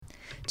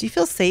Do you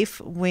feel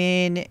safe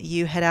when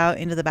you head out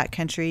into the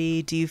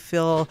backcountry? Do you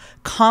feel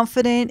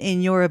confident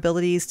in your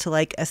abilities to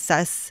like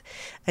assess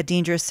a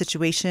dangerous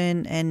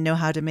situation and know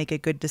how to make a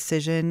good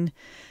decision?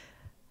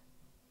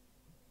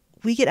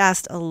 We get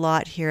asked a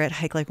lot here at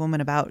Hike Like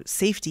Woman about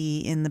safety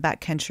in the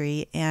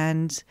backcountry,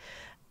 and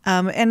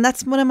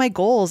that's one of my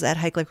goals at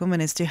Hike Like Woman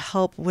is to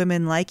help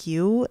women like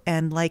you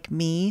and like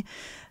me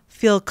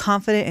feel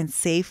confident and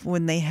safe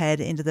when they head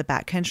into the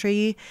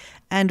backcountry.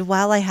 And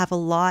while I have a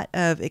lot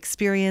of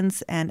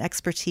experience and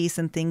expertise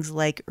in things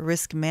like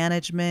risk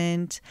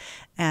management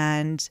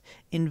and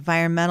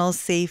environmental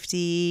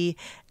safety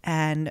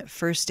and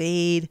first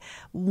aid,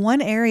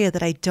 one area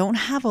that I don't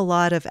have a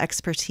lot of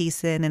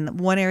expertise in, and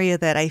one area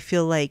that I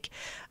feel like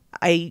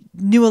I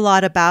knew a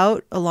lot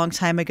about a long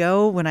time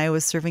ago when I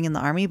was serving in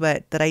the Army,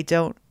 but that I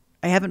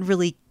haven't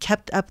really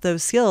kept up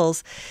those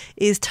skills,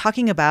 is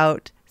talking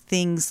about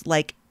things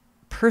like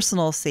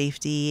personal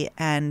safety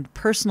and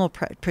personal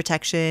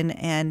protection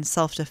and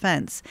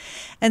self-defense.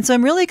 And so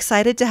I'm really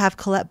excited to have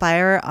Colette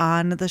Beyer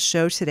on the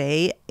show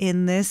today.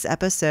 In this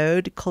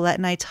episode, Colette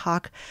and I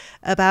talk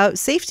about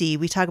safety.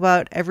 We talk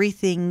about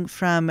everything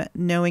from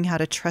knowing how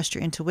to trust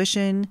your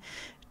intuition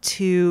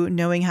to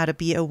knowing how to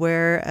be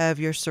aware of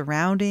your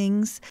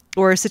surroundings,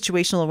 or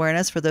situational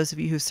awareness for those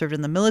of you who served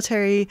in the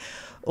military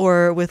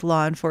or with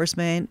law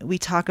enforcement. We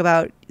talk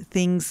about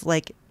things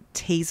like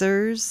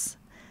tasers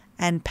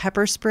and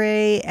pepper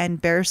spray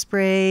and bear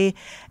spray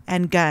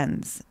and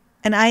guns.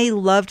 And I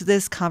loved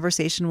this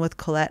conversation with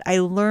Colette. I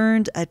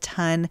learned a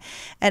ton.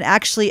 And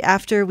actually,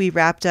 after we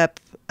wrapped up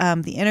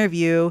the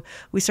interview,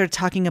 we started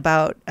talking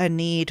about a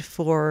need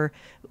for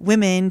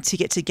women to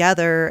get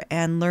together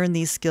and learn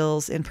these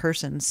skills in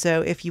person.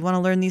 So if you want to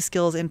learn these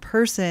skills in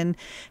person,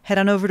 head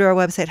on over to our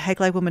website,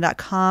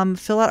 hikelikewoman.com,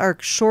 fill out our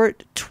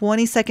short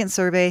 20-second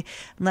survey,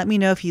 and let me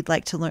know if you'd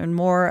like to learn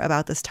more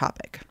about this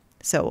topic.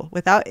 So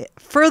without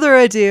further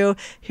ado,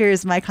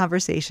 here's my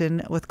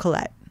conversation with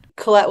Colette.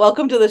 Colette,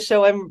 welcome to the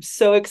show. I'm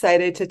so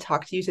excited to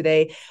talk to you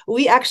today.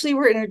 We actually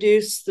were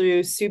introduced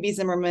through Sue B.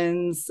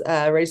 Zimmerman's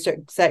Ready,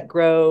 Start, Set,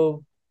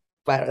 Grow.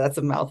 Wow, that's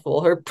a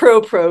mouthful. Her pro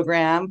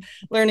program,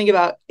 learning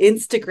about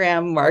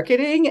Instagram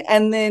marketing.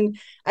 And then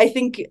I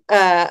think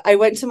I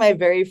went to my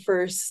very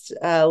first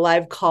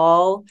live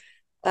call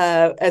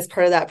as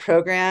part of that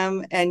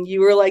program. And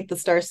you were like the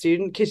star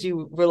student because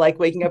you were like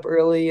waking up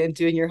early and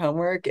doing your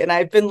homework. And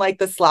I've been like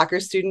the Slacker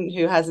student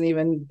who hasn't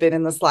even been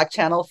in the Slack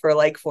channel for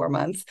like 4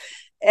 months.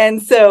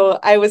 And so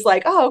I was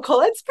like, oh,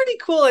 Colette's pretty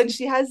cool. And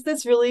she has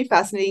this really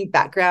fascinating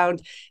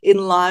background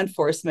in law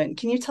enforcement.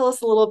 Can you tell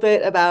us a little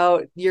bit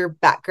about your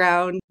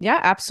background? Yeah,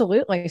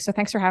 absolutely. So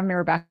thanks for having me,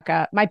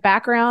 Rebecca. My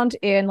background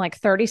in like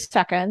 30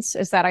 seconds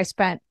is that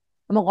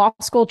I'm a law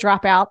school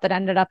dropout that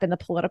ended up in the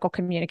political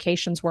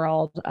communications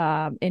world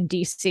in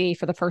DC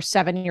for the first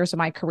 7 years of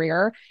my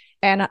career.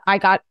 And I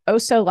got oh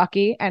so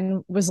lucky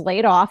and was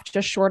laid off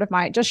just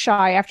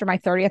shy after my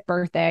 30th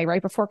birthday,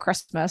 right before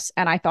Christmas.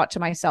 And I thought to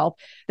myself,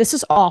 this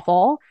is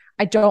awful.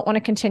 I don't want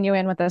to continue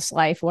in with this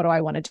life. What do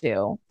I want to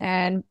do?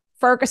 And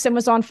Ferguson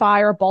was on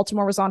fire.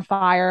 Baltimore was on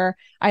fire.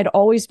 I'd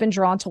always been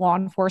drawn to law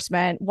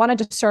enforcement, wanted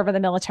to serve in the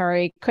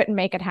military, couldn't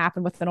make it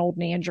happen with an old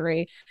knee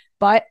injury.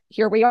 But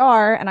here we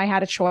are. And I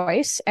had a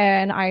choice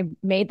and I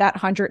made that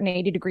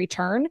 180-degree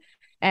turn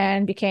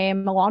and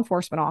became a law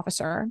enforcement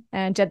officer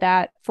and did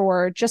that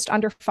for just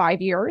under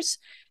 5 years.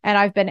 And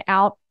I've been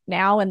out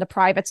now in the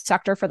private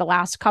sector for the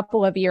last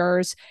couple of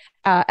years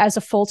as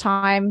a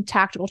full-time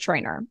tactical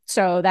trainer.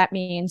 So that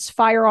means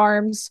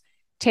firearms,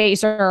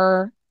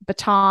 taser,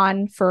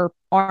 baton for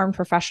armed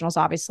professionals,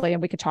 obviously,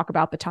 and we could talk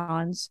about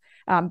batons,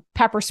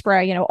 pepper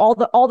spray,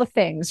 all the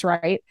things,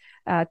 right?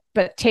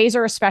 But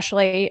taser,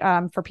 especially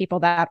for people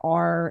that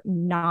are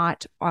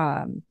not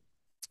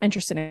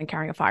interested in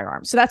carrying a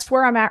firearm. So that's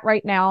where I'm at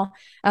right now.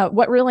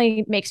 What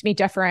really makes me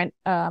different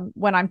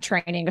when I'm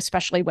training,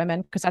 especially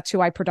women, because that's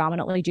who I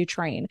predominantly do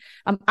train.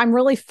 I'm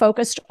really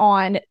focused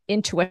on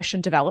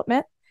intuition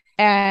development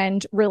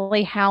and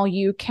really how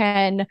you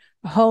can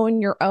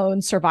hone your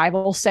own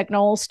survival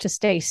signals to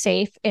stay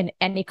safe in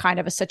any kind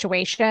of a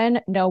situation,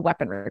 no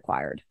weapon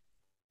required.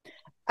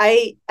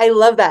 I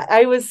love that.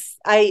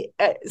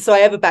 So I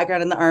have a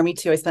background in the Army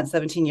too. I spent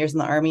 17 years in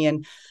the Army,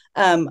 and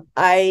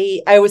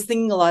I was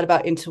thinking a lot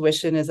about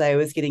intuition as I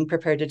was getting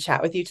prepared to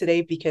chat with you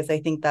today, because I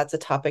think that's a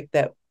topic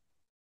that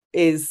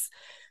is,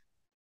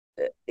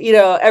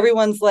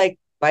 everyone's like,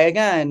 buy a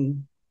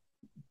gun,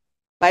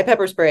 buy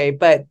pepper spray,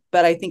 but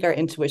I think our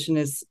intuition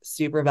is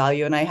super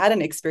value. And I had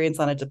an experience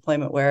on a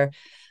deployment where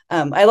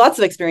I had lots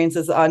of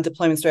experiences on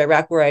deployments to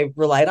Iraq where I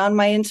relied on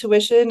my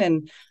intuition.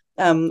 And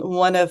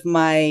one of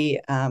my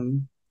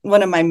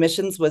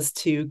missions was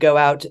to go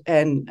out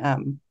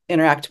and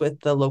interact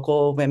with the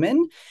local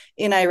women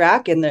in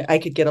Iraq. And I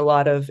could get a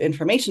lot of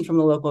information from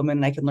the local women,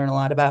 and I could learn a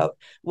lot about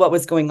what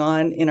was going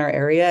on in our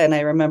area. And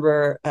I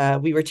remember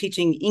we were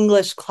teaching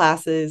English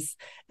classes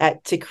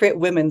at Tikrit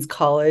Women's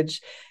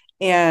College.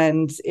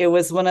 And it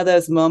was one of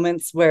those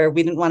moments where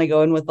we didn't want to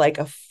go in with like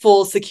a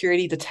full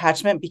security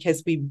detachment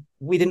because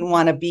we didn't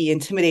want to be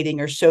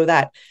intimidating or show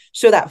that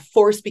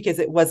force, because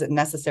it wasn't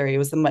necessary. It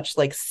was a much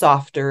like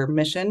softer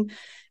mission.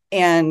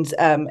 And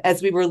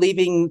as we were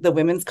leaving the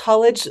women's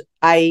college,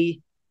 I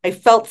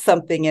felt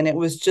something, and it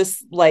was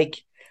just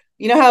like,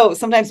 you know how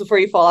sometimes before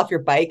you fall off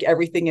your bike,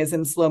 everything is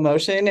in slow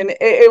motion.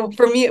 And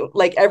for me,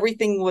 like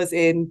everything was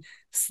in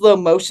slow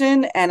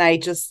motion. And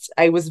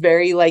I was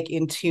very like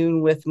in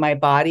tune with my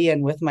body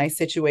and with my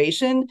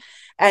situation.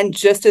 And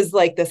just as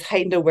like this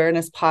heightened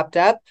awareness popped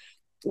up,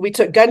 we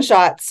took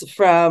gunshots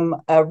from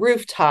a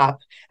rooftop,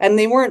 and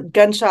they weren't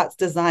gunshots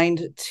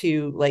designed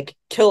to like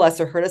kill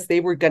us or hurt us. They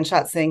were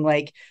gunshots saying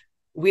like,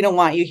 we don't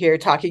want you here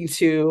talking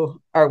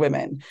to our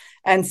women.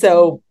 And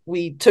so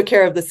we took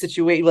care of the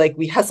situation. Like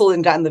we hustled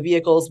and got in the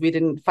vehicles. We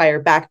didn't fire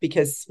back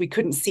because we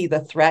couldn't see the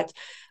threat.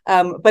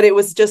 But it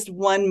was just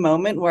one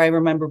moment where I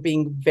remember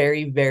being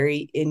very,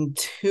 very in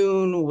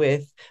tune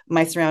with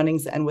my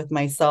surroundings and with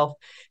myself.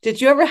 Did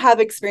you ever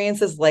have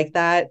experiences like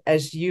that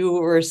as you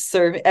were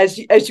serving, as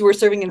you were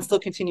serving and still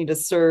continue to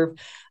serve,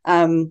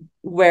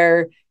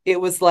 where it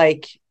was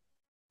like,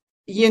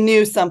 you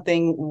knew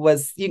something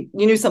was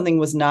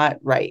not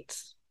right?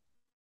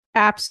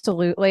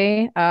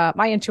 Absolutely.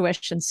 My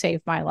intuition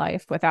saved my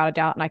life without a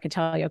doubt. And I can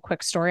tell you a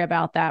quick story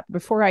about that.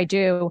 Before I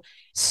do,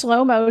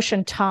 slow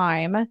motion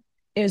time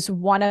is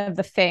one of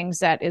the things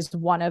that is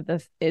one of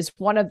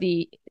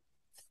the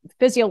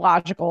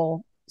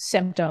physiological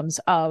symptoms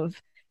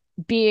of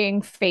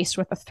being faced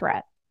with a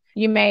threat.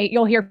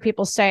 You'll hear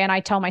people say, and I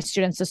tell my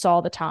students this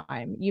all the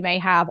time, you may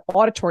have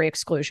auditory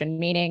exclusion,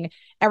 meaning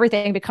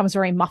everything becomes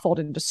very muffled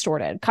and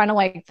distorted, kind of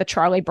like the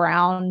Charlie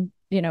Brown,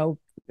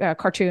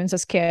 cartoons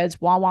as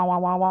kids, wah, wah, wah,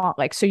 wah, wah.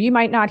 Like, so you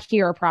might not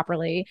hear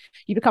properly.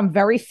 You become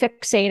very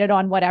fixated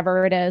on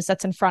whatever it is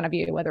that's in front of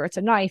you, whether it's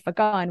a knife, a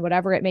gun,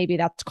 whatever it may be.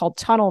 That's called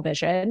tunnel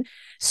vision.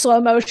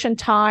 Slow motion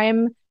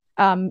time,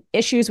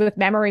 issues with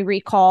memory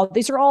recall.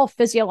 These are all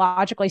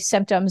physiologically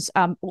symptoms,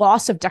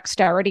 loss of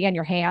dexterity in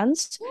your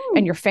hands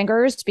and your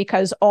fingers,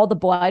 because all the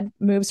blood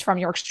moves from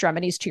your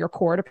extremities to your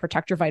core to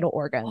protect your vital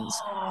organs.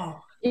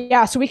 Oh.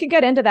 Yeah, so we can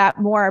get into that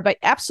more, but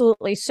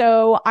absolutely.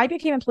 So I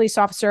became a police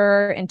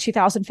officer in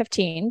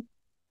 2015.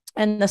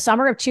 And the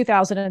summer of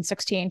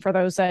 2016, for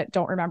those that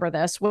don't remember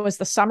this, was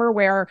the summer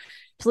where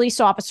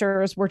police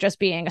officers were just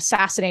being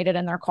assassinated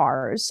in their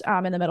cars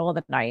in the middle of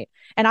the night.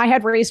 And I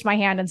had raised my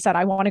hand and said,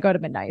 I want to go to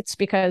midnights,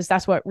 because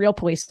that's what real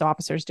police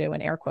officers do,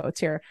 in air quotes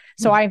here.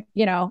 So I,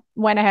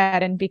 went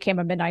ahead and became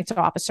a midnights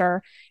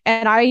officer.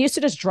 And I used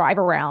to just drive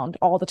around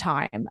all the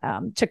time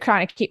to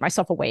kind of keep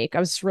myself awake. I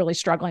was really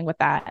struggling with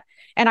that.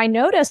 And I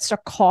noticed a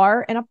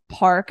car in a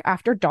park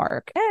after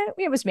dark. And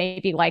it was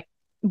maybe like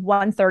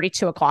 1:30,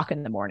 2 o'clock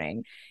in the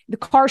morning. The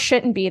car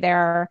shouldn't be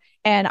there.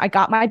 And I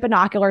got my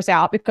binoculars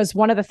out, because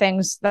one of the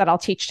things that I'll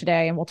teach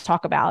today and we'll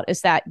talk about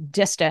is that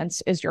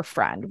distance is your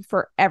friend.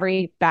 For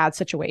every bad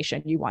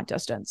situation, you want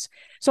distance.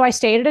 So I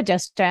stayed at a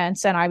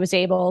distance, and I was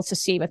able to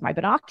see with my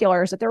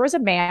binoculars that there was a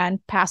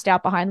man passed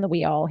out behind the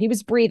wheel. He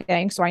was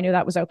breathing, so I knew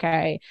that was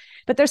okay.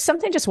 But there's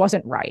something just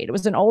wasn't right. It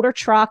was an older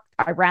truck.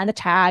 I ran the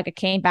tag. It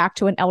came back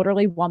to an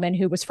elderly woman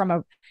who was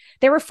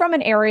they were from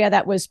an area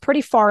that was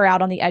pretty far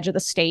out on the edge of the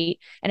state.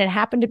 And it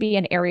happened to be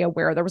an area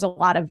where there was a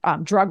lot of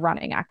drug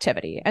running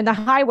activity. And the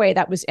highway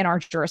that was in our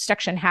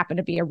jurisdiction happened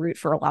to be a route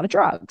for a lot of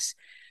drugs.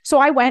 So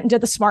I went and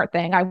did the smart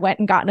thing. I went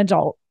and got an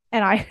adult.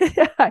 And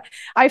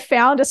I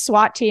found a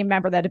SWAT team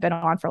member that had been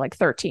on for like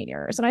 13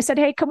 years. And I said,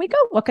 hey, can we go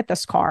look at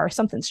this car?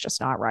 Something's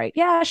just not right.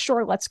 Yeah,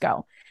 sure. Let's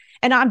go.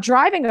 And I'm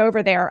driving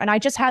over there, and I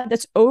just had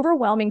this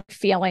overwhelming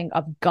feeling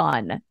of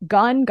gun,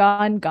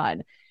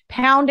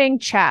 pounding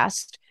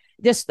chest.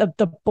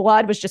 The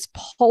blood was just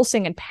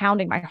pulsing and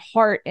pounding my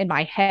heart in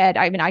my head.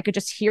 I mean, I could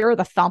just hear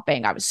the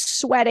thumping. I was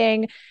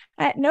sweating.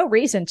 I had no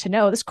reason to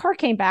know. This car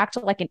came back to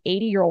like an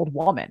 80-year-old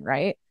woman,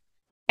 right?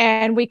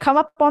 And we come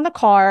up on the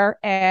car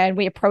and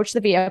we approach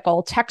the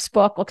vehicle.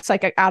 Textbook, looks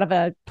like out of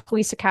a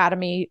police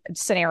academy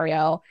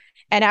scenario.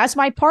 And as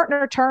my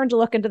partner turned to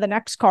look into the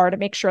next car to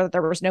make sure that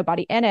there was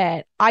nobody in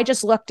it, I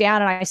just looked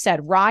down and I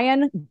said,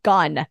 Ryan,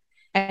 gun.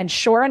 And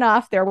sure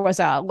enough, there was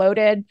a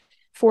loaded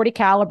 .40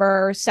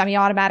 caliber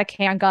semi-automatic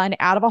handgun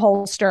out of a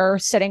holster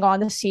sitting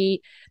on the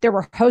seat. There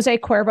were Jose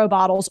Cuervo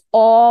bottles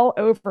all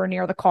over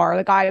near the car.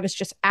 The guy was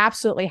just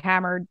absolutely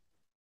hammered.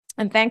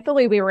 And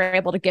thankfully, we were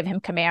able to give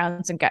him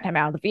commands and get him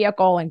out of the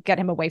vehicle and get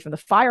him away from the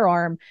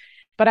firearm.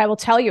 But I will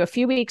tell you, a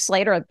few weeks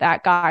later,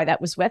 that guy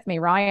that was with me,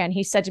 Ryan,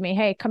 he said to me,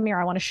 hey, come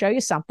here, I want to show you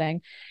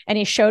something. And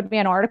he showed me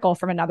an article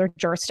from another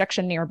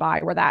jurisdiction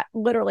nearby where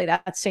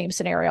that same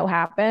scenario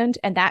happened.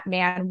 And that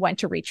man went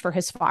to reach for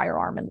his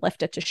firearm and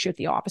lift it to shoot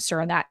the officer.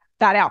 And that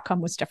outcome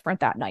was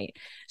different that night.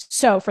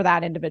 So for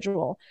that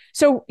individual.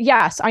 So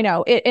yes, I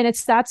know.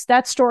 That's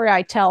that story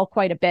I tell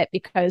quite a bit,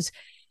 because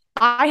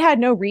I had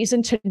no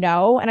reason to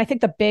know. And I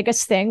think the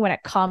biggest thing when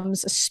it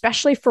comes,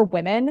 especially for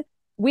women,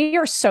 we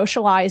are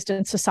socialized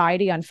in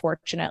society,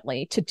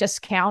 unfortunately, to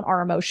discount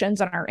our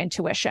emotions and our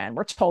intuition.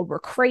 We're told we're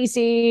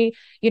crazy,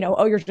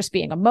 oh, you're just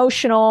being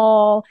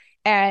emotional.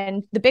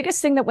 And the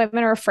biggest thing that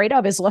women are afraid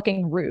of is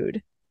looking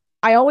rude.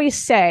 I always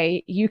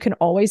say you can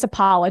always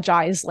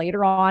apologize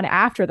later on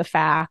after the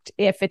fact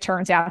if it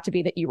turns out to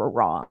be that you were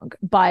wrong,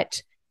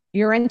 but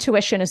your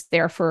intuition is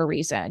there for a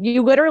reason.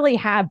 You literally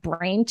have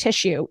brain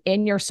tissue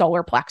in your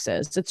solar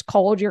plexus. It's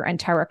called your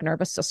enteric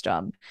nervous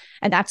system.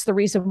 And that's the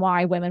reason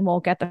why women will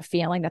get the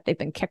feeling that they've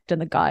been kicked in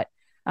the gut,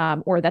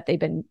 or that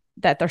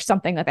there's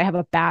something that they have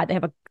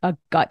a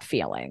gut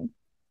feeling.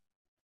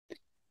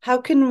 How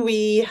can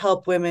we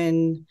help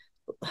women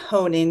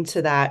hone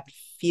into that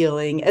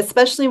feeling,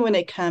 especially when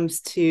it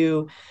comes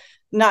to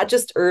not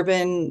just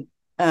urban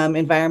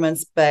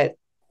environments, but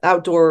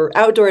outdoor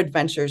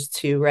adventures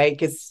too, right?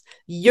 Because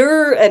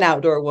you're an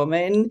outdoor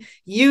woman,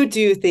 you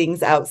do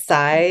things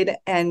outside,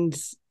 and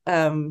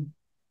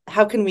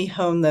how can we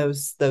hone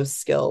those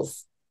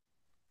skills?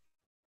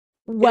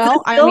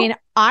 Well, I mean,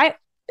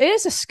 it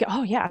is a skill.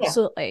 Oh yeah,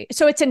 absolutely.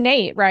 So it's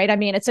innate, right? I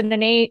mean, it's an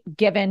innate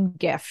given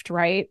gift,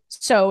 right?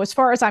 So as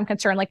far as I'm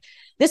concerned, like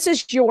this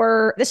is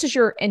your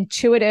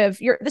intuitive,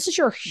 this is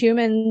your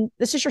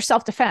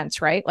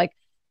self-defense, right? Like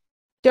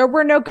there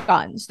were no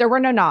guns, there were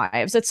no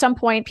knives. At some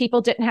point,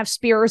 people didn't have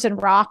spears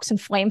and rocks and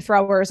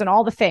flamethrowers and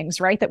all the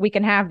things, right, that we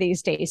can have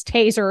these days,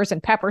 tasers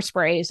and pepper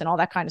sprays and all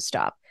that kind of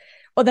stuff.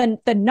 Well, then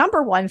the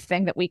number one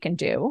thing that we can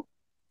do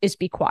is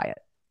be quiet.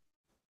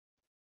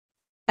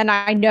 And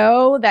I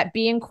know that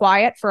being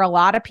quiet for a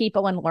lot of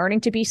people and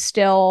learning to be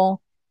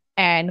still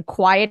and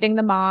quieting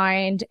the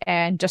mind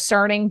and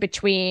discerning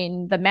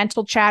between the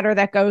mental chatter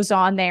that goes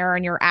on there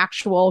and your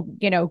actual,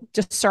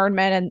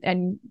 discernment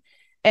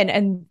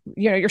and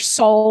your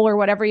soul, or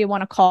whatever you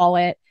want to call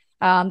it.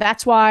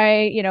 That's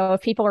why,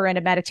 if people are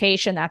into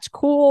meditation, that's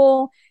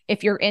cool.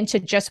 If you're into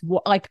just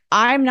like,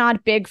 I'm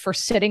not big for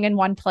sitting in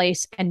one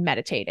place and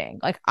meditating.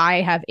 Like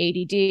I have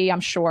ADD, I'm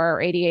sure, or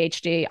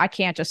ADHD. I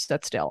can't just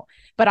sit still,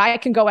 but I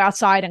can go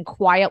outside and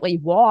quietly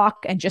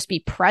walk and just be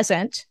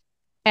present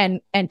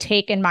and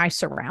take in my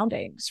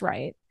surroundings.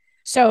 Right.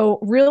 So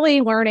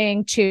really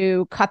learning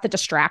to cut the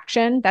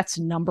distraction. That's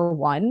number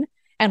one,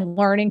 and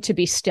learning to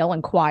be still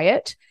and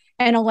quiet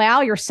and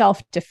allow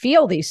yourself to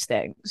feel these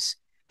things,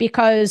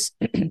 because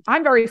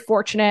I'm very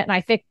fortunate. And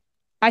I think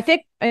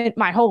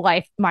my whole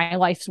life, my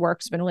life's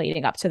work's been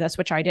leading up to this,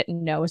 which I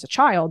didn't know as a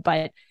child,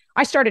 but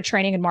I started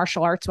training in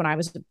martial arts when I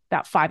was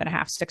about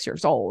 5.5, 6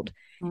 years old.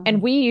 Mm-hmm.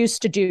 And we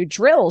used to do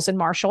drills in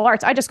martial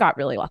arts. I just got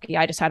really lucky.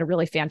 I just had a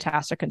really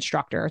fantastic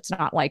instructor. It's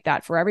not like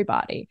that for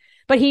everybody,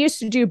 but he used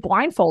to do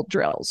blindfold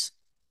drills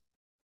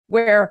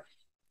where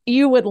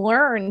you would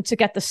learn to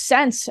get the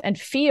sense and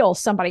feel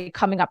somebody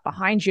coming up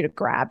behind you to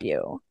grab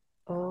you.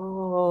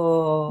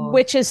 Oh.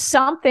 Which is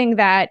something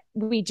that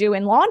we do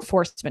in law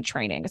enforcement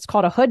training. It's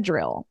called a hood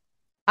drill.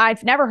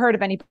 I've never heard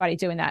of anybody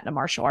doing that in a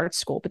martial arts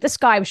school, but this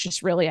guy was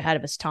just really ahead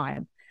of his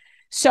time.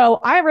 So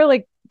I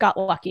really got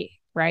lucky,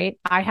 right?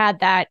 I had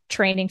that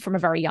training from a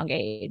very young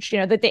age.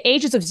 The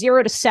ages of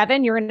 0 to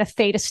 7, you're in a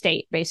theta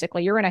state,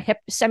 basically. You're in a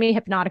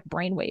semi-hypnotic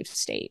brainwave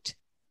state.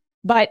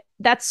 But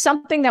that's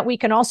something that we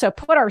can also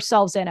put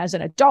ourselves in as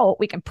an adult.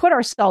 We can put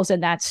ourselves in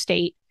that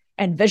state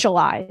and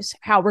visualize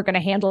how we're going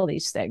to handle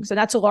these things. And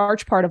that's a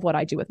large part of what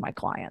I do with my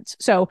clients.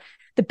 So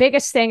the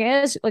biggest thing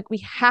is, like, we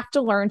have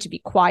to learn to be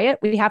quiet.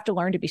 We have to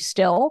learn to be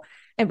still.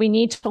 And we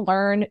need to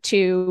learn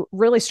to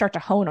really start to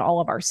hone all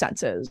of our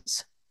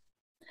senses.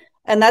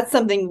 And that's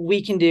something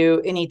we can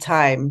do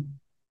anytime.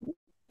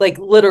 Like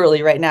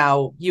literally right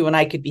now, you and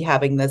I could be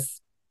having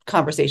this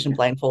conversation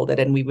blindfolded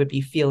and we would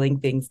be feeling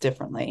things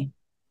differently.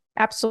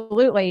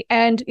 Absolutely.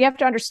 And you have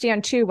to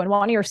understand too, when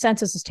one of your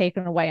senses is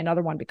taken away,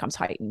 another one becomes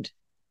heightened.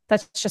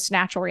 That's just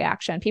natural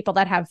reaction. People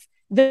that have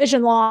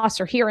vision loss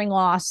or hearing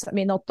loss, I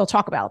mean, they'll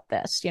talk about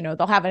this.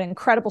 They'll have an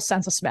incredible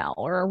sense of smell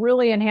or a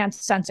really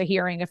enhanced sense of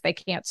hearing if they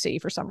can't see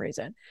for some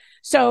reason.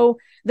 So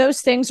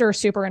those things are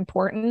super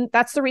important.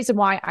 That's the reason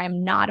why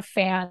I'm not a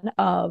fan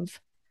of,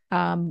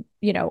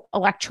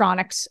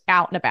 electronics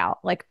out and about.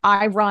 Like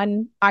I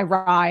run, I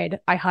ride,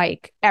 I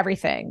hike,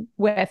 everything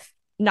with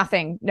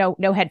nothing, no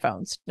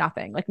headphones,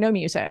 nothing, like no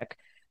music.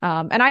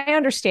 And I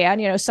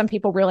understand, some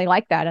people really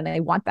like that and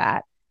they want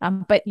that.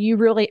 But you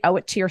really owe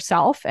it to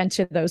yourself and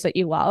to those that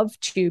you love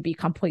to be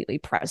completely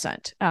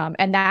present.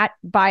 And that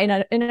in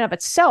and of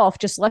itself,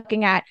 just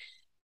looking at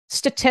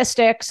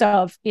statistics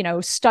of,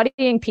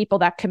 studying people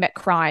that commit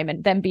crime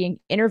and them being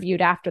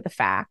interviewed after the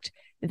fact,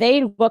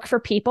 they look for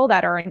people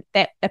that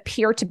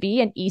appear to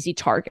be an easy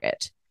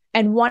target.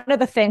 And one of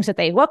the things that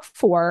they look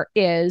for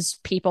is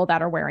people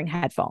that are wearing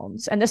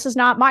headphones. And this is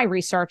not my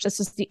research. This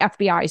is the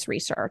FBI's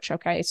research.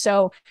 Okay.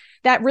 So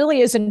that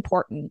really is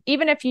important.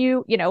 Even if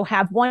you,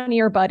 have one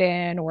earbud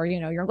in or,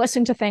 you're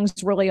listening to things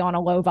really on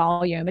a low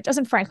volume, it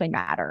doesn't frankly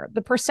matter.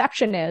 The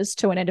perception is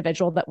to an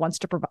individual that wants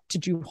to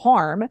do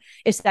harm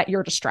is that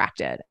you're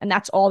distracted. And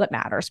that's all that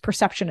matters.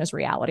 Perception is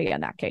reality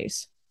in that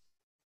case.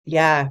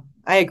 Yeah,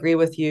 I agree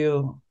with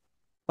you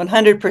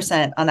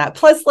 100% on that.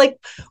 Plus, like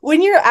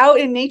when you're out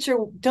in nature,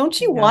 don't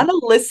you want to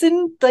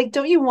listen? Like,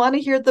 don't you want to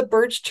hear the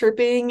birds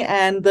chirping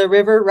and the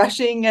river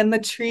rushing and the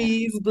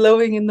trees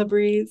blowing in the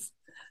breeze?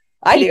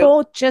 I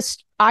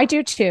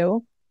do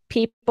too.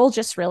 people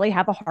just really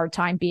have a hard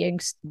time being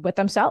with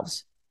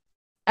themselves.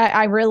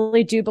 I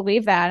really do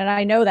believe that. And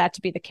I know that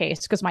to be the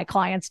case because my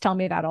clients tell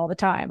me that all the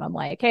time. I'm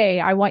like, hey,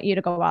 I want you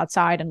to go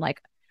outside. And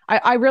like,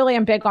 I really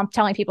am big on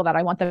telling people that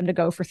I want them to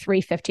go for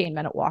 3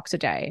 15-minute walks a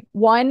day.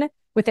 One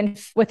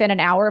within an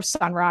hour of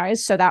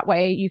sunrise. So that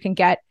way you can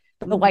get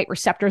the light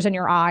receptors in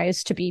your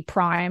eyes to be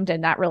primed.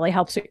 And that really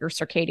helps with your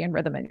circadian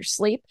rhythm and your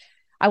sleep.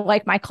 I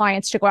like my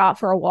clients to go out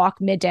for a walk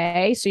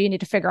midday. So you need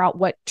to figure out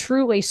what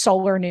truly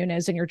solar noon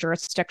is in your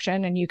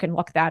jurisdiction. And you can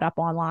look that up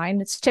online.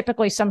 It's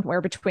typically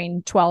somewhere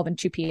between 12 and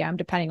 2 p.m.,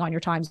 depending on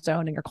your time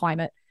zone and your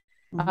climate.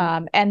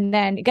 And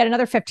then get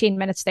another 15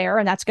 minutes there.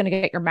 And that's going to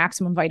get your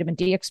maximum vitamin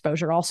D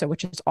exposure also,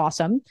 which is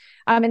awesome.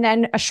 And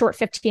then a short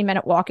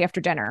 15-minute walk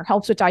after dinner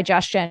helps with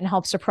digestion,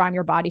 helps to prime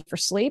your body for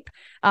sleep.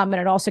 And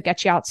it also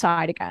gets you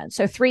outside again.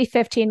 So 3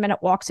 15-minute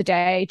walks a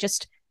day,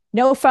 just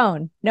no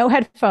phone, no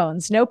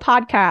headphones, no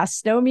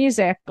podcasts, no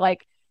music,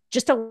 like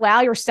just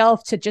allow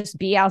yourself to just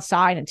be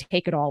outside and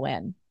take it all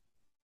in.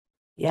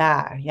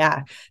 Yeah.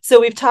 Yeah.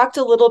 So we've talked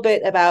a little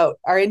bit about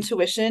our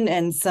intuition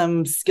and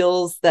some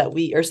skills that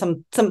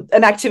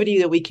an activity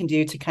that we can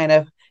do to kind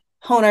of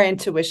hone our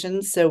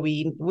intuition. So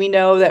we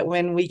know that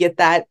when we get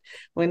that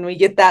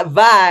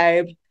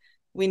vibe,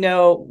 we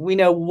know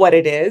what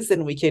it is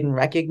and we can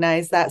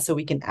recognize that so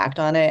we can act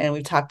on it. And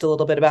we've talked a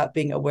little bit about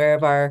being aware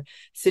of our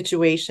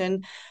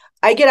situation.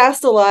 I get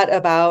asked a lot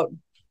about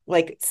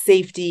like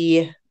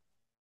safety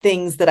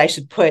things that I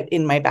should put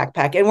in my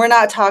backpack. And we're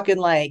not talking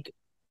like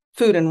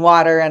food and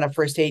water and a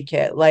first aid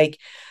kit.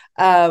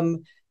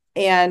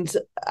 And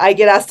I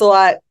get asked a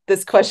lot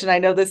this question. I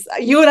know this,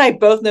 you and I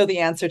both know the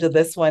answer to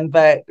this one,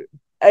 but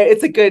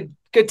it's a good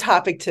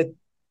topic to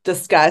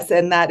discuss.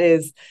 And that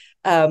is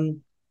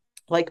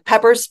like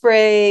pepper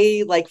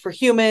spray, like for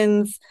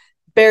humans,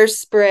 bear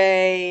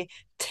spray,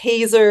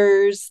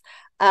 tasers.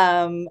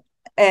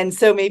 And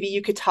so maybe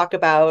you could talk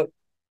about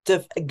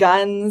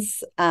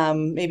guns.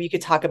 Maybe you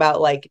could talk about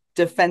like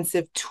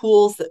defensive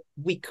tools that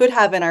we could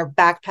have in our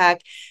backpack.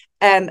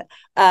 And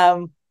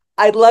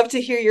I'd love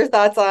to hear your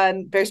thoughts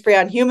on bear spray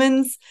on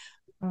humans,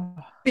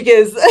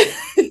 because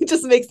it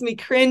just makes me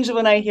cringe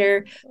when I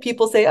hear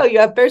people say, oh, you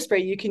have bear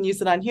spray, you can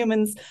use it on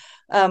humans.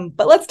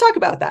 But let's talk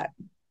about that.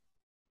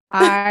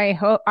 I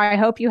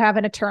hope you have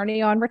an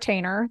attorney on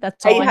retainer.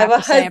 That's all I have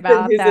to say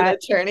about who's that. An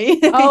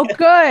attorney. Oh,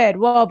 good.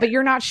 Well, but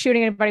you're not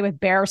shooting anybody with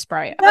bear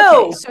spray.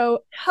 No. Okay, so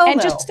no.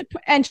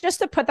 just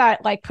to put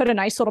that, like, put a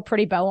nice little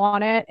pretty bow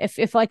on it.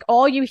 If like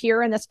all you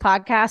hear in this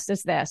podcast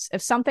is this,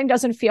 if something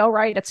doesn't feel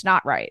right, it's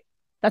not right.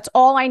 That's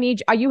all I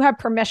need. You have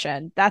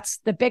permission. That's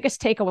the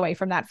biggest takeaway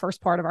from that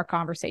first part of our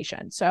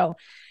conversation. So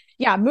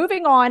yeah,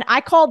 moving on.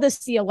 I call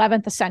this the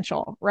 11th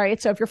essential, right?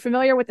 So if you're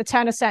familiar with the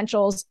 10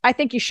 essentials, I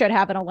think you should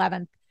have an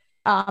 11th.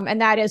 And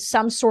that is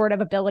some sort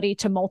of ability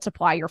to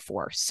multiply your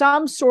force,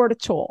 some sort of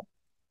tool.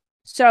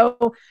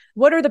 So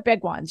what are the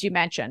big ones you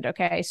mentioned?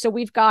 Okay. So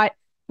we've got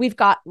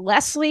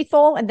less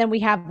lethal, and then we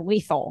have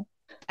lethal.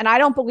 And I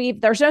don't believe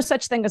there's no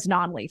such thing as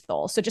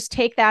non-lethal. So just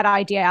take that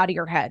idea out of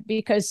your head,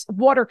 because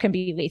water can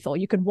be lethal.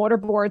 You could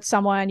waterboard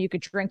someone. You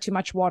could drink too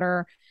much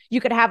water. You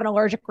could have an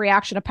allergic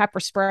reaction to pepper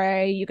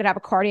spray. You could have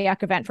a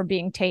cardiac event from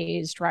being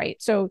tased, right?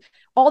 So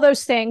all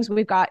those things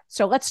we've got.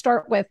 So we'll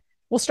start with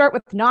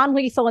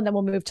non-lethal, and then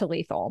we'll move to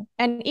lethal.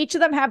 And each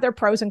of them have their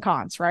pros and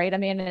cons, right? I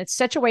mean, it's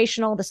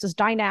situational. This is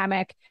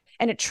dynamic.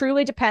 And it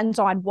truly depends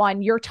on,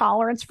 one, your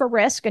tolerance for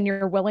risk and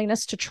your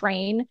willingness to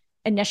train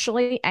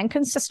initially and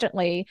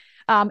consistently.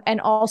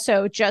 And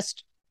also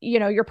just,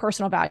 your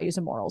personal values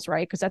and morals,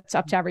 right? Because that's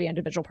up to every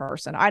individual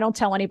person. I don't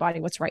tell anybody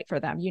what's right for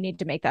them. You need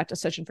to make that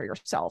decision for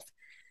yourself.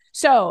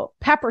 So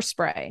pepper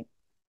spray.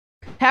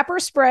 Pepper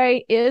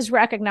spray is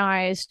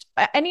recognized.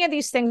 Any of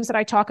these things that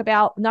I talk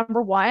about,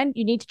 number one,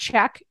 you need to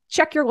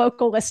check your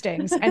local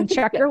listings and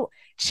check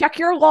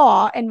your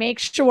law and make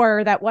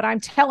sure that what I'm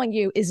telling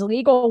you is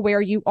legal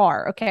where you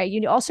are. Okay.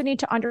 You also need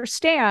to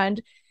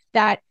understand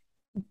that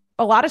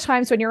a lot of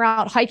times when you're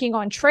out hiking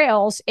on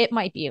trails, it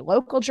might be a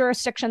local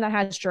jurisdiction that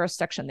has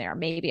jurisdiction there.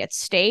 Maybe it's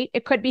state.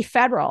 It could be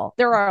federal.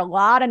 There are a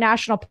lot of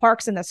national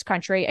parks in this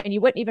country, and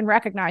you wouldn't even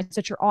recognize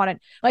that you're on it.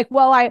 Like,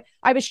 well, I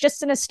was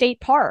just in a state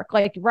park.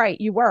 Like, right,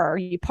 you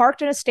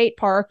parked in a state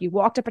park, you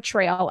walked up a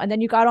trail, and then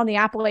you got on the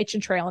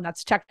Appalachian Trail, and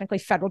that's technically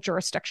federal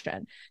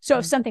jurisdiction. So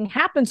if something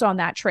happens on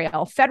that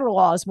trail, federal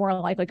law is more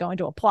likely going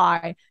to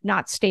apply,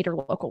 not state or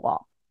local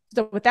law.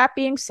 So with that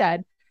being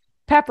said,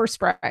 pepper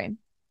spray.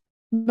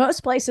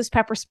 Most places,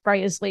 pepper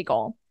spray is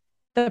legal.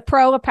 The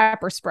pro of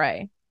pepper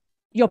spray,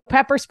 you'll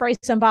pepper spray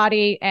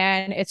somebody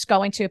and it's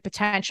going to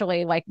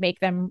potentially like make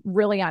them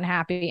really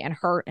unhappy and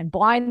hurt and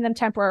blind them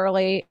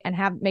temporarily and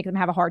make them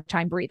have a hard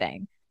time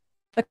breathing.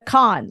 The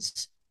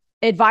cons,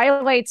 it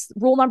violates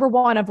rule number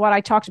one of what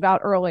I talked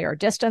about earlier.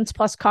 Distance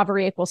plus cover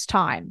equals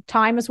time.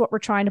 Time is what we're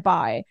trying to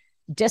buy.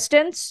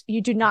 Distance, you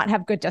do not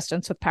have good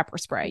distance with pepper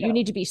spray. No. You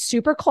need to be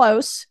super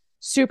close.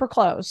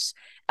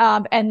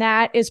 And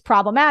that is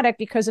problematic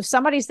because if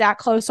somebody's that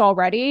close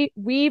already,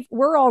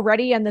 we're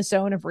already in the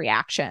zone of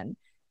reaction.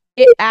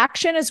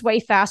 Action is way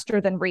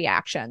faster than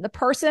reaction. The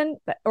person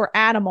or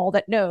animal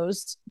that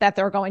knows that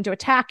they're going to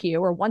attack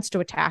you or wants to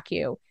attack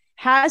you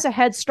has a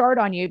head start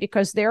on you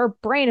because their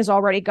brain is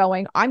already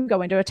going, I'm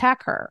going to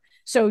attack her.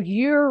 So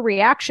your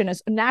reaction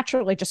is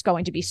naturally just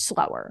going to be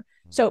slower.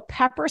 So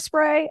pepper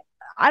spray,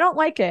 I don't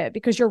like it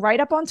because you're right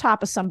up on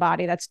top of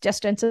somebody. That's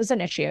distance is an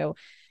issue.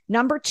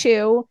 Number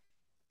two,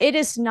 it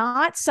is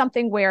not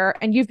something where,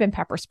 and you've been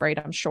pepper sprayed,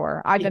 I'm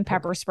sure. I've been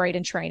pepper sprayed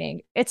in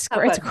training. It's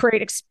a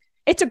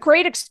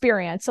great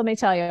experience. Let me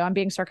tell you, I'm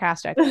being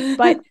sarcastic.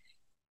 But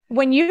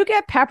when you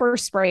get pepper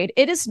sprayed,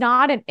 it is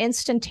not an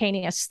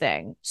instantaneous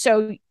thing.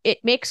 So it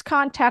makes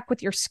contact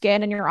with your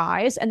skin and your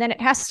eyes, and then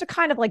it has to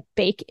kind of like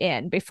bake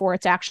in before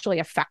it's actually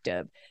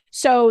effective.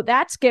 So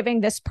that's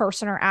giving this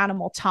person or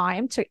animal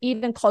time to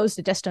even close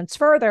the distance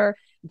further,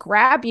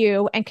 grab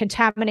you and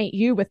contaminate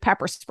you with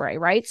pepper spray,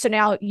 right? So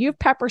now you've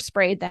pepper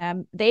sprayed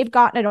them, they've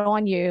gotten it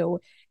on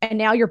you, and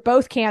now you're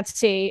both can't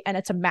see and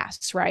it's a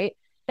mess, right?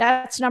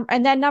 That's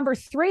number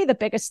three, the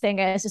biggest thing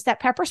is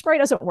that pepper spray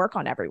doesn't work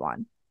on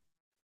everyone.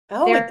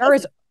 Oh,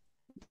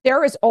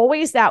 there is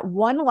always that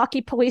one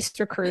lucky police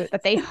recruit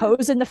that they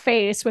hose in the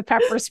face with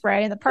pepper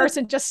spray, and the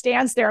person just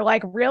stands there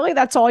like, really?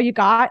 That's all you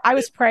got? I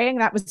was praying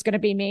that was going to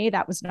be me.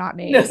 That was not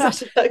me. No, I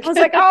was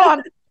like,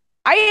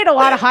 I ate a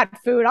lot of hot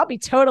food. I'll be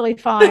totally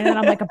fine. And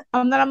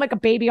I'm like a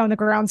baby on the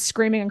ground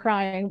screaming and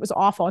crying. It was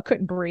awful. I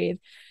couldn't breathe.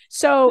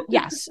 So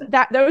yes,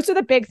 those are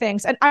the big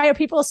things. And I have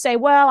people say,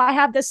 well, I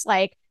have this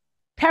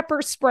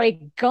pepper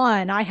spray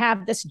gun. I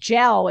have this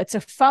gel. It's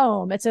a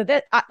foam.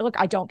 Look,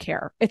 I don't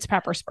care. It's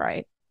pepper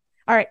spray.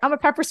 All right. I'm a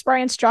pepper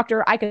spray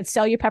instructor. I could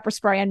sell you pepper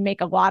spray and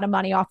make a lot of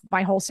money off of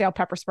my wholesale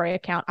pepper spray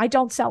account. I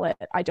don't sell it.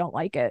 I don't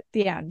like it.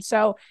 The end.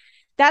 So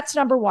that's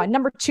number one.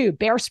 Number two,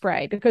 bear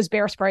spray, because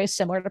bear spray is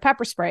similar to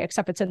pepper spray,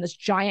 except it's in this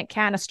giant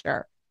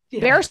canister.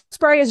 Yeah. Bear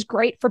spray is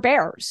great for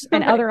bears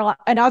and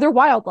other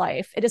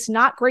wildlife. It is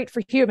not great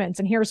for humans.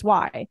 And here's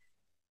why.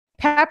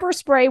 Pepper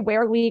spray,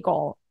 where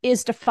legal,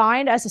 is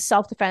defined as a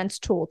self-defense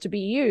tool to be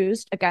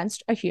used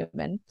against a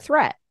human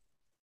threat.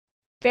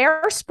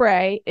 Bear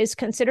spray is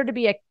considered to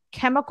be a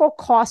chemical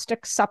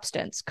caustic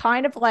substance,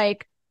 kind of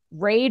like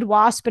Raid,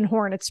 Wasp, and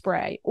Hornet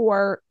spray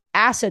or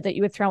acid that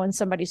you would throw in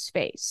somebody's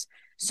face.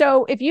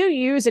 So if you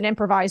use an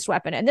improvised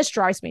weapon, and this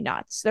drives me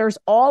nuts, there's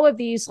all of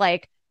these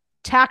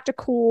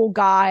tactical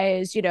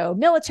guys,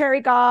 military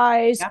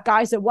guys,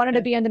 guys that wanted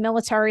to be in the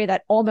military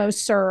that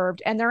almost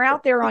served. And they're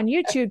out there on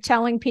YouTube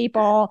telling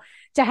people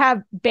to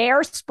have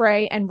bear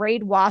spray and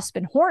Raid, Wasp,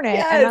 and Hornet.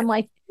 Yes. And I'm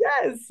like,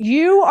 yes,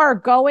 you are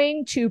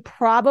going to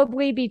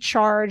probably be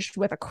charged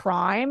with a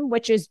crime,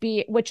 which is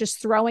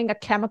throwing a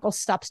chemical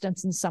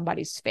substance in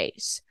somebody's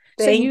face.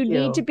 You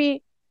need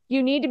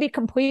to be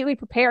completely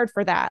prepared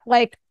for that.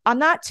 I'm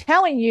not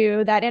telling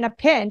you that in a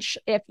pinch,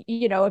 if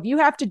you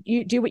have to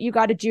do what you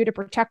got to do to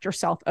protect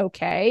yourself,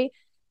 okay.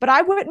 But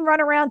I wouldn't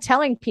run around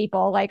telling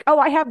people oh,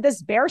 I have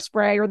this bear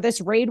spray or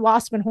this Raid,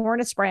 Wasp, and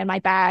Hornet spray in my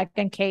bag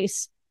in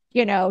case,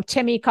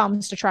 Timmy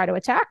comes to try to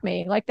attack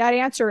me. That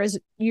answer is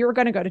you're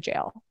going to go to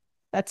jail.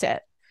 That's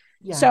it.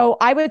 Yeah. So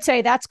I would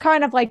say that's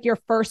kind of your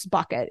first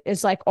bucket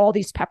is all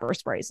these pepper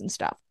sprays and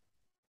stuff.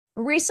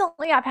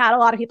 Recently, I've had a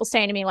lot of people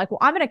saying to me, well,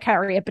 I'm going to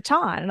carry a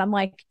baton. And I'm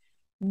like,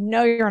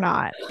 no, you're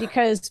not,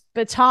 because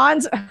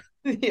batons,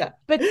 a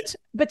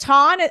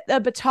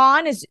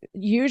baton is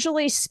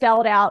usually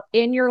spelled out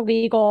in your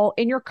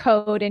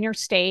code, in your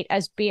state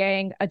as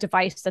being a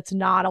device that's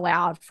not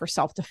allowed for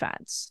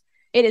self-defense.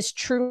 It is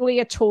truly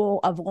a tool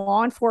of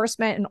law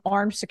enforcement and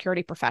armed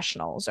security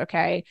professionals.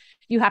 Okay.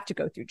 You have to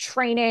go through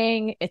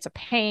training. It's a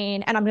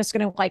pain. And I'm just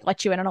going to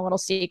let you in on a little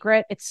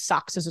secret. It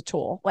sucks as a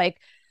tool.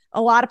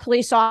 A lot of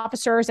police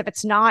officers, if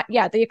it's not,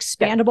 the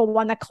expandable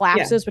one that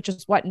collapses, which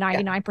is what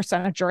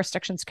 99% of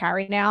jurisdictions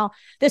carry now.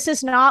 This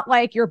is not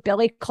your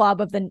Billy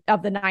Club of the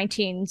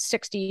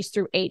 1960s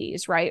through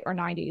 80s, right? Or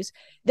 90s.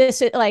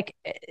 This is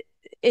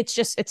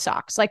it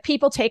sucks.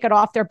 People take it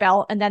off their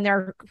belt and then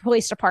their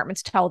police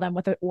departments tell them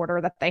with an order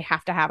that they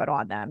have to have it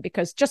on them,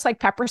 because just like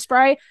pepper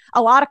spray,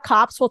 a lot of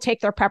cops will take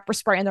their pepper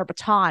spray and their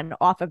baton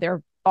off of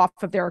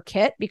their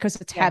kit because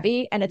it's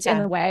heavy and it's in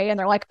the way. And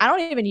they're like, I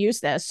don't even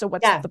use this. So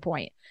what's the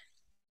point?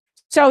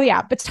 So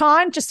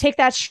baton, just take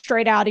that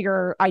straight out of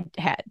your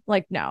head.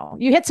 No,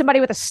 you hit somebody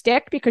with a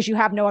stick because you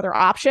have no other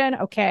option.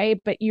 Okay.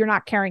 But you're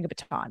not carrying a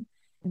baton.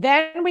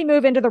 Then we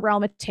move into the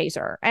realm of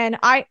taser. And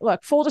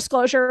full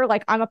disclosure,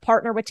 I'm a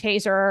partner with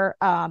Taser.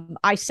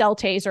 I sell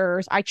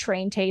tasers. I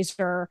train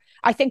taser.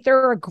 I think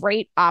they're a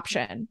great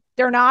option.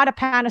 They're not a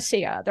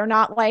panacea. They're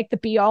not the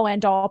be all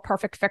end all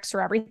perfect fix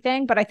for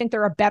everything, but I think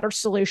they're a better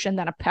solution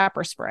than a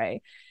pepper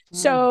spray.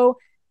 So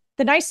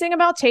the nice thing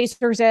about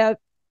tasers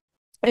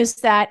is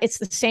that it's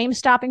the same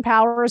stopping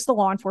power as the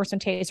law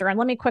enforcement taser. And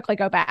let me quickly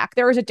go back.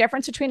 There is a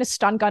difference between a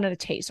stun gun and a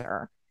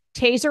taser.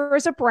 Taser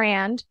is a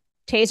brand.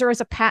 Taser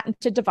is a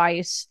patented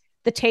device.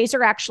 The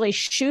taser actually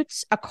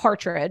shoots a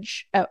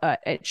cartridge.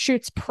 It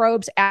shoots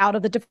probes out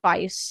of the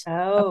device.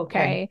 Oh,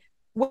 okay.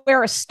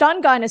 Where a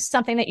stun gun is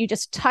something that you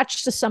just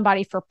touch to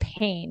somebody for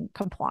pain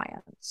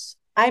compliance.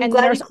 I'm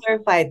glad you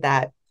clarified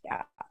that.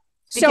 Yeah.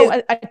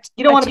 So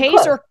you don't want to be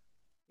close.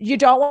 You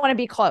don't want to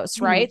be close,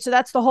 right? Mm-hmm. So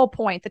that's the whole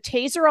point. The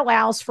taser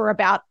allows for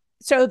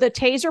the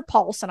taser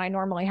pulse, and I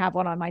normally have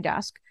one on my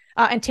desk.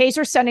 And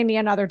Taser's sending me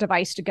another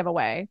device to give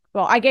away.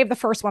 Well, I gave the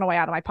first one away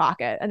out of my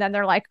pocket. And then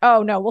they're like,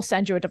 oh, no, we'll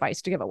send you a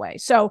device to give away.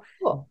 So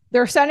cool.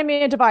 They're sending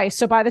me a device.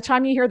 So by the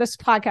time you hear this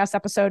podcast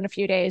episode in a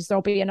few days,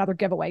 there'll be another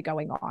giveaway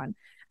going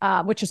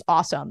on, which is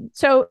awesome.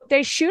 So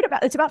they shoot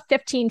it's about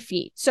 15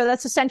 feet. So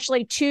that's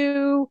essentially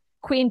 2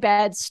 queen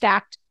beds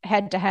stacked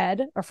head to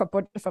head or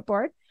footboard to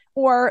footboard,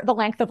 or the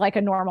length of like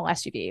a normal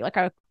SUV, like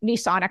a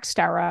Nissan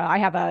Xterra. I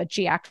have a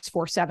GX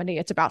 470.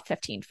 It's about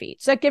 15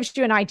 feet. So it gives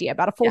you an idea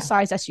about a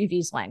full-size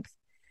SUV's length.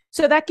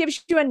 So that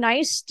gives you a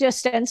nice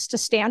distance to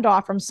stand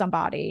off from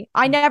somebody.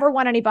 I never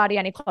want anybody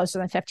any closer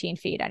than 15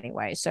 feet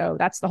anyway. So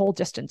that's the whole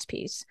distance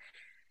piece.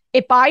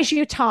 It buys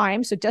you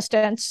time. So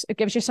distance, it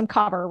gives you some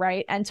cover,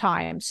 right? And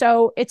time.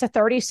 So it's a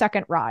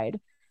 30-second ride.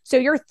 So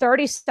you're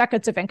 30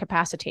 seconds of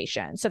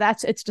incapacitation. So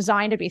it's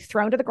designed to be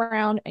thrown to the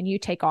ground and you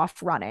take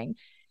off running.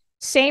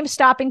 Same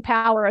stopping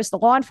power as the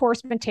law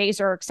enforcement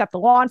taser, except the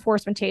law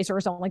enforcement taser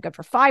is only good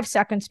for 5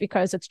 seconds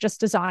because it's just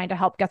designed to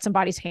help get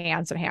somebody's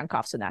hands in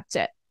handcuffs, and that's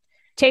it.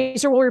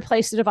 Taser will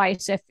replace the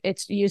device if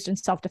it's used in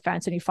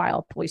self-defense and you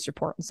file a police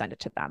report and send it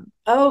to them.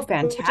 Oh,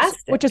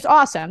 fantastic. Which is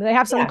awesome. They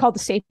have something called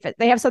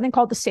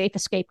the safe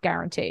escape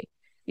guarantee.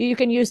 You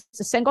can use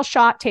a single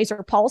shot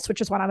Taser Pulse,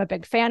 which is what I'm a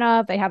big fan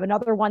of. They have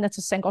another one that's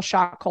a single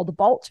shot called the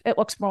Bolt. It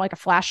looks more like a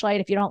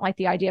flashlight if you don't like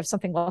the idea of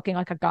something looking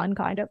like a gun,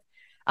 kind of.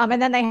 And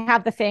then they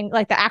have the thing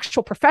like the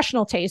actual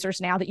professional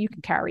tasers now that you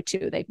can carry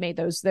too. They've made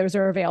those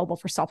are available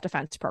for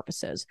self-defense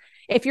purposes.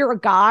 If you're a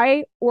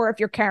guy or if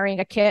you're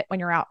carrying a kit when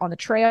you're out on the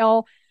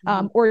trail,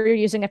 or you're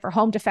using it for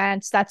home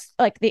defense, that's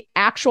like the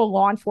actual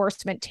law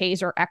enforcement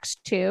Taser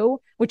X2,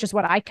 which is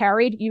what I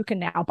carried. You can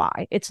now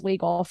buy. It's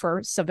legal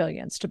for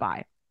civilians to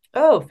buy.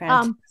 Oh,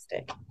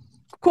 fantastic.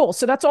 Cool.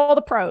 So that's all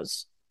the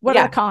pros. What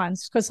are the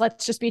cons? Because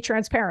let's just be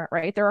transparent,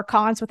 right? There are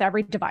cons with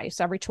every device,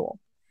 every tool.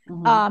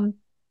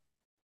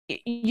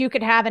 You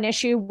could have an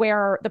issue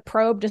where the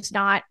probe does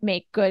not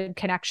make good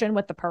connection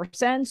with the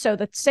person. So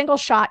the single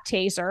shot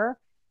taser,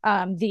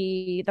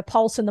 the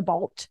pulse and the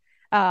bolt,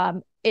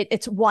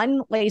 it's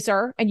one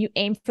laser and you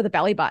aim for the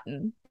belly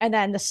button. And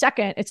then the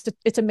second,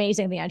 it's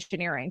amazing, the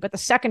engineering, but the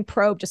second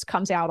probe just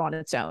comes out on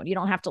its own. You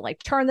don't have to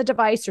like turn the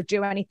device or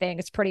do anything.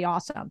 It's pretty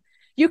awesome.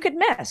 You could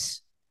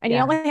miss and you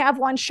only have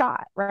one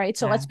shot, right?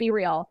 So let's be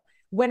real.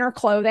 Winter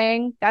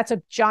clothing, that's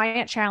a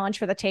giant challenge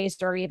for the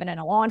taser, even in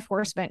a law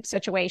enforcement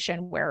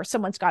situation where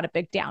someone's got a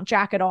big down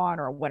jacket on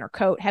or a winter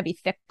coat, heavy,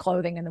 thick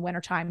clothing in the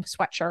wintertime,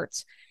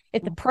 sweatshirts.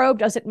 If the probe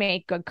doesn't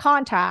make good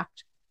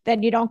contact,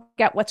 then you don't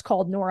get what's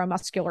called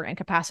neuromuscular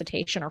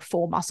incapacitation or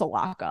full muscle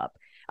lockup.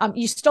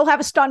 You still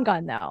have a stun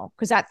gun though,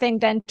 because that thing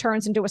then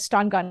turns into a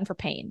stun gun for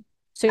pain.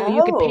 So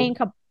you can pain,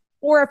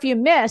 or if you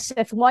miss,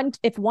 if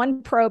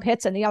one probe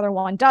hits and the other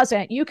one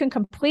doesn't, you can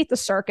complete the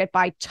circuit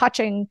by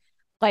touching.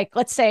 Like,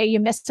 let's say you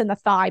missed in the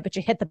thigh, but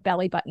you hit the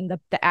belly button,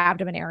 the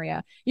abdomen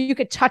area. You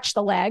could touch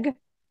the leg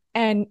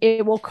and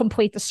it will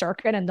complete the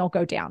circuit and they'll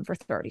go down for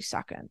 30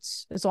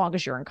 seconds as long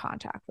as you're in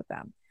contact with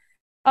them.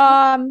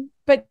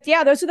 But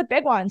yeah, those are the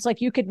big ones. Like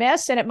you could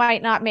miss and it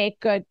might not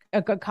make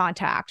a good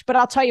contact. But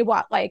I'll tell you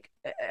what, like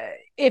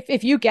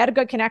if you get a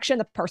good connection,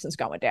 the person's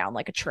going down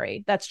like a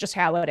tree. That's just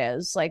how it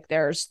is. Like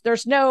there's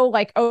no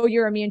like, oh,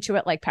 you're immune to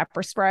it like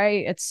pepper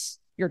spray.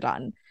 You're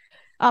done.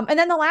 And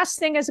then the last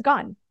thing is a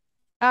gun.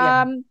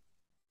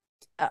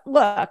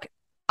 Look,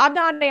 I'm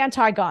not an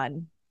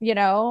anti-gun,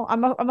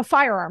 I'm a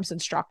firearms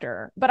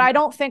instructor, but I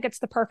don't think it's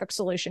the perfect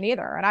solution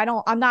either.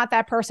 And I'm not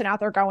that person out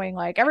there going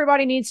like,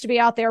 everybody needs to be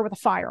out there with a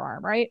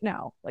firearm, right?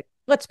 No, like,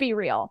 let's be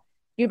real.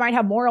 You might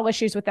have moral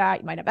issues with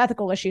that. You might have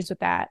ethical issues with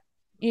that.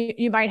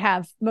 You might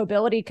have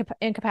mobility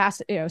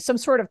incapacity, some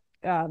sort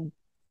of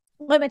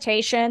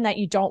limitation that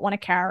you don't want to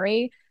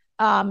carry.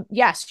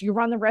 Yes, you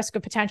run the risk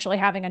of potentially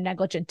having a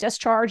negligent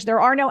discharge.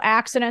 There are no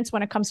accidents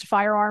when it comes to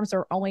firearms.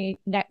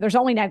 There's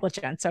only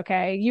negligence.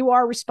 Okay. You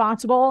are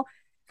responsible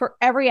for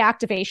every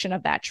activation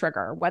of that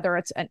trigger, whether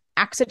it's an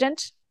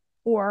accident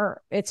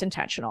or it's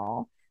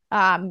intentional.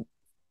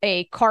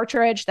 A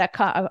cartridge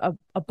a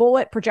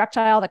bullet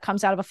projectile that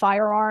comes out of a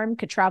firearm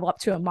could travel up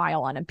to a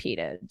mile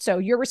unimpeded. So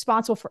you're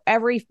responsible for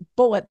every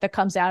bullet that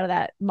comes out of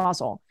that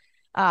muzzle.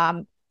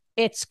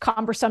 It's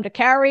cumbersome to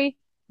carry.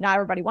 Not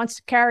everybody wants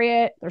to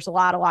carry it. There's a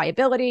lot of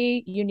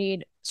liability. You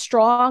need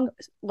strong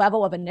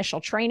level of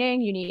initial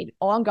training. You need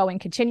ongoing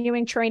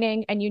continuing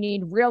training, and you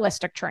need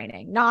realistic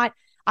training. Not,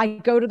 I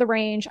go to the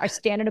range, I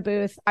stand in a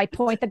booth, I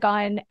point the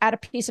gun at a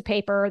piece of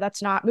paper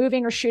that's not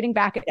moving or shooting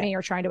back at me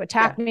or trying to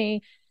attack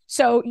me.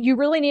 So you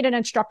really need an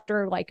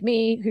instructor like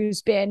me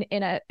who's been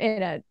in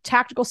a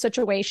tactical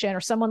situation,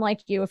 or someone like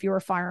you, if you were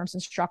a firearms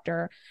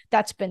instructor,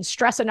 that's been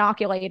stress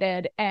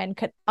inoculated and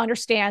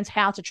understands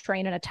how to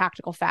train in a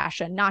tactical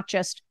fashion, not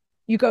just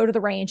you go to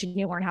the range and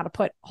you learn how to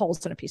put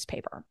holes in a piece of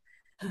paper.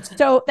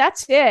 So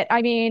that's it.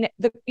 I mean,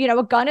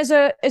 a gun is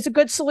a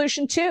good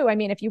solution too. I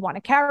mean, if you want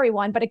to carry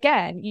one, but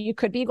again, you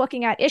could be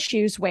looking at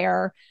issues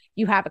where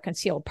you have a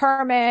concealed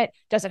permit?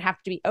 Does it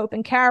have to be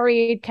open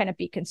carried? Can it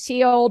be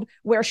concealed?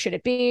 Where should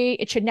it be?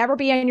 It should never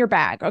be in your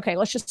bag. Okay,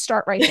 let's just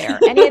start right there.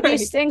 Any of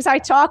these things I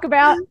talk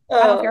about,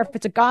 I don't care if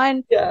it's a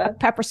gun, a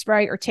pepper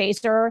spray, or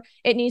taser,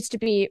 it needs to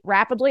be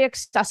rapidly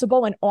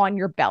accessible and on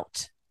your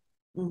belt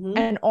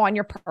and on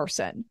your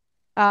person.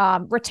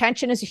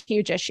 Retention is a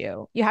huge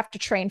issue. You have to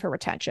train for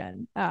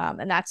retention.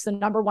 And that's the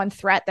number one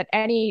threat that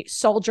any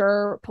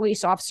soldier,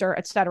 police officer,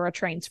 et cetera,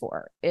 trains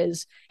for,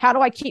 is how do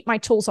I keep my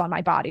tools on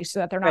my body so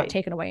that they're not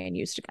taken away and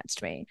used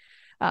against me?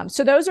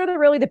 So those are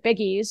really the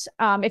biggies.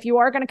 If you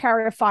are going to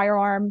carry a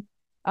firearm,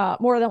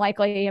 more than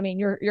likely, I mean,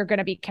 you're going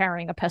to be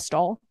carrying a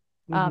pistol.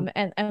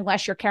 And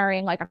unless you're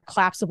carrying like a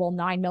collapsible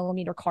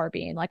 9mm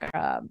carbine, like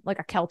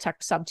a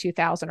Kel-Tec Sub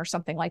 2000 or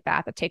something like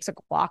that, that takes a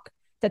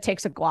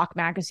Glock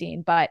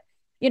magazine. But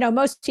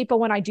most people,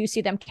 when I do see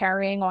them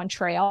carrying on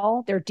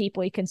trail, they're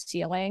deeply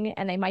concealing,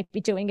 and they might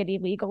be doing it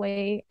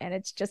illegally. And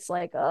it's just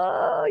like,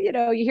 oh, you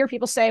hear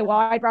people say, well,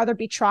 I'd rather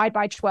be tried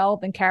by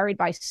 12 than carried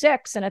by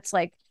 6. And it's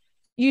like,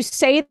 you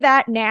say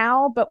that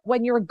now, but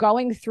when you're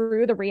going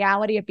through the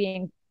reality of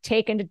being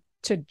taken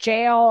to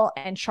jail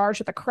and charged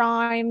with a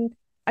crime,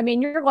 I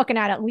mean, you're looking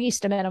at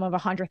least a minimum of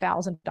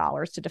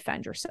 $100,000 to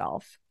defend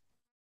yourself.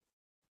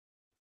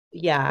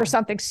 Yeah. For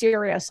something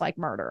serious like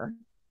murder.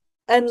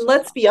 And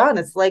let's be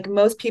honest, like,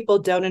 most people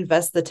don't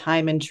invest the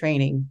time in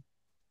training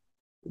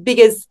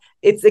because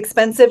it's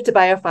expensive to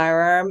buy a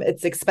firearm.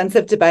 It's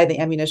expensive to buy the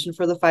ammunition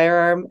for the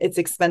firearm. It's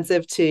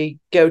expensive to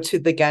go to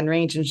the gun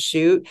range and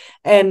shoot.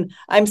 And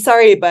I'm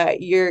sorry,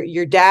 but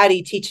your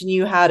daddy teaching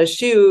you how to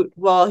shoot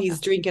while he's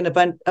drinking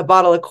a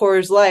bottle of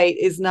Coors Light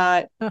is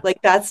not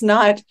like, that's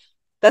not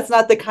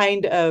the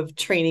kind of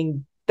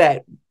training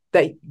that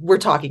we're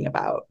talking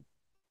about.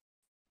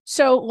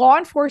 So law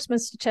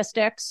enforcement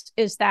statistics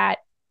is that,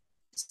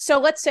 so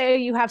let's say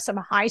you have some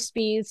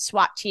high-speed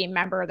SWAT team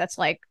member that's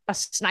like a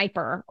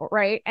sniper,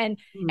 right? And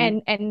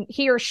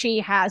he or she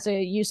has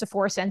a use of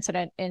force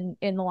incident in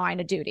the line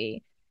of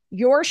duty.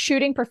 Your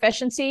shooting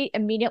proficiency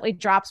immediately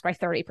drops by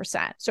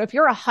 30%. So if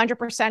you're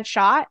 100%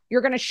 shot,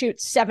 you're going to shoot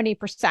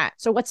 70%.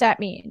 So what's that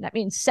mean? That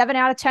means 7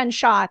 out of 10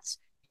 shots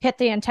hit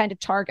the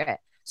intended target.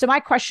 So my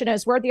question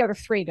is, where'd the other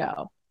 3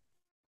 go?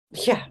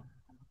 Yeah.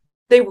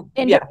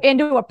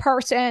 Into a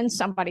person,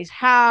 somebody's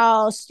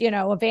house,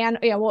 a van.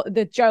 Well,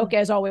 the joke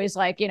is always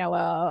like,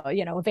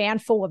 a van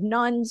full of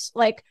nuns.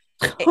 Like,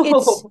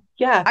 it's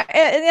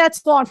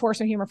that's law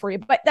enforcement humor for you.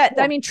 But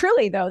I mean,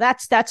 truly though,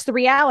 that's the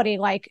reality.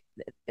 Like,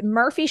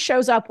 Murphy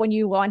shows up when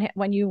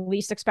you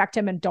least expect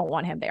him and don't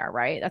want him there,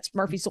 right? That's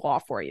Murphy's law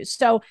for you.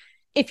 So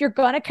if you're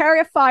going to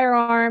carry a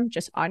firearm,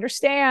 just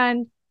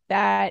understand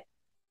that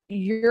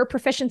your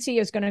proficiency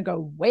is going to go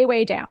way,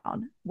 way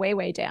down, way,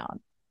 way down.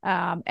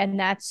 And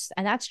that's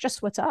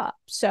just what's up.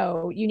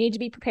 So you need to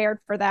be prepared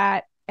for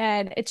that.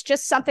 And it's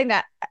just something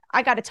that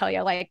I got to tell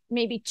you, like,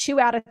 maybe 2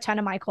 out of 10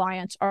 of my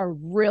clients are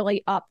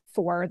really up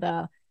for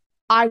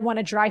I want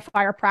to dry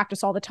fire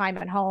practice all the time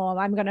at home.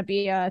 I'm going to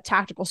be a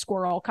tactical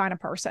squirrel kind of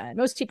person.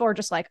 Most people are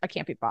just like, I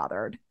can't be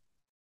bothered.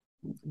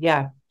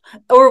 Yeah.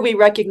 Or we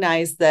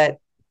recognize that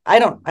I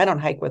don't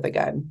hike with a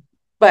gun,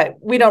 but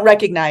we don't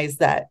recognize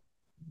that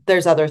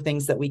there's other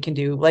things that we can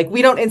do. Like,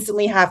 we don't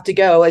instantly have to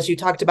go, as you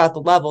talked about the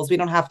levels, we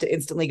don't have to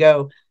instantly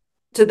go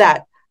to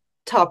that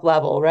top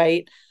level,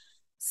 right?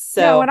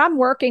 So no, and I'm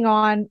working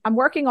on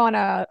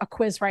a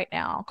quiz right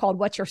now called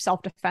What's Your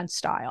Self-Defense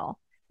Style?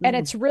 And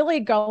it's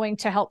really going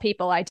to help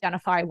people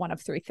identify one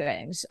of 3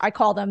 things. I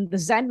call them the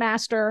Zen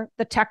master,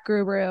 the tech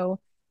guru,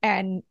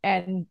 and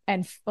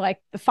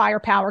like the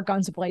firepower,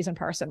 guns ablazing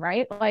person,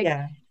 right? Like,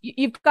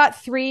 you've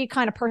got 3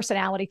 kind of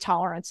personality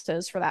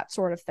tolerances for that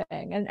sort of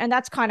thing. And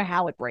that's kind of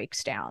how it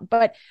breaks down.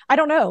 But I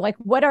don't know, like,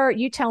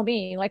 you tell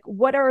me, like,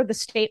 what are the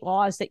state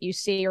laws that you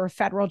see, or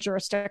federal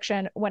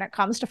jurisdiction, when it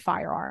comes to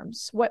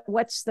firearms?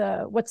 What's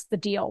the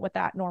deal with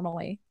that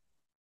normally?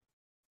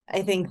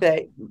 I think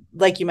that,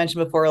 like you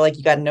mentioned before, like,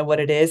 you got to know what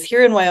it is.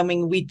 Here in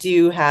Wyoming, we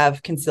do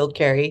have concealed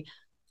carry.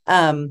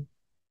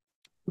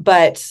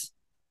 But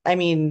I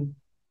mean,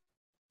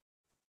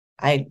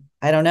 I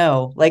don't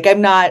know. Like, I'm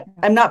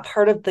not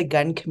part of the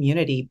gun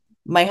community.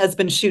 My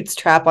husband shoots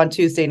trap on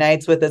Tuesday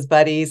nights with his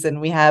buddies,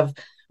 and we have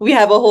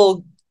a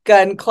whole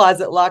gun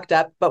closet locked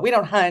up, but we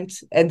don't hunt.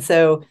 And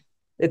so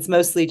it's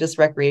mostly just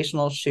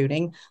recreational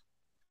shooting.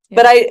 Yeah.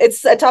 But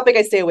it's a topic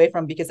I stay away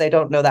from because I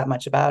don't know that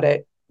much about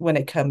it when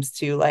it comes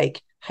to,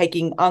 like,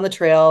 hiking on the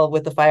trail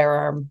with a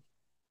firearm.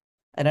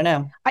 I don't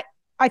know.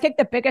 I think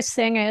the biggest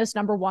thing is,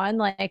 number one,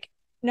 like,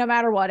 no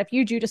matter what, if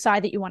you do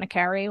decide that you want to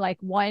carry, like,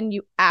 one,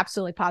 you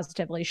absolutely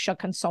positively should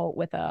consult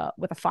with a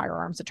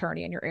firearms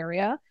attorney in your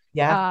area.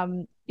 Yeah.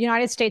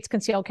 United States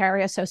Concealed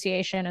Carry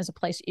Association is a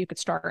place that you could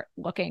start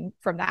looking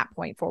from that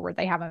point forward.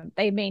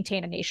 They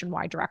maintain a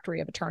nationwide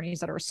directory of attorneys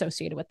that are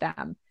associated with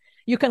them.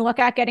 You can look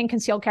at getting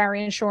concealed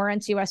carry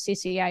insurance.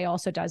 USCCA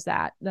also does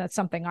that. That's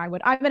something I'm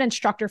an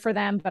instructor for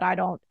them, but I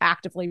don't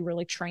actively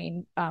really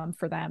train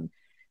for them.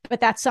 But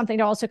that's something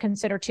to also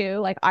consider too.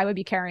 Like, I would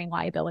be carrying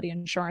liability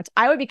insurance.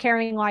 I would be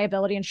carrying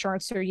liability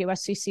insurance through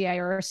USCCA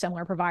or a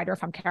similar provider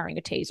if I'm carrying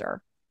a taser.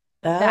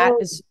 Oh.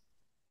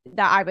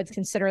 that I would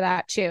consider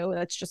that too.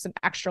 That's just an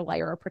extra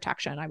layer of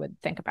protection I would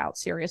think about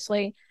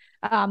seriously.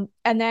 And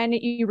then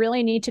you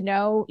really need to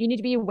know, you need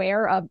to be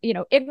aware of,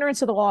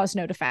 ignorance of the law is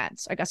no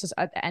defense, I guess, is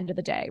at the end of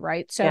the day,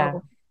 right?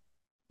 So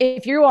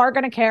if you are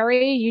going to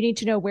carry, you need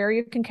to know where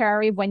you can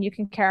carry, when you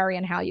can carry,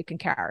 and how you can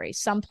carry.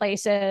 Some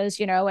places,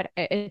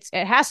 it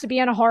has to be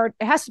in a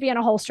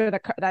holster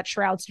that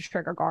shrouds the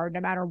trigger guard, no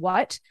matter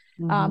what.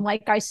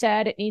 Like I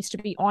said, it needs to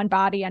be on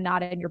body and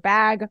not in your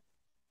bag.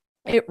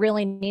 It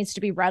really needs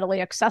to be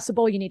readily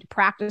accessible. You need to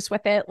practice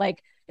with it.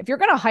 Like if you're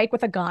going to hike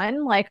with a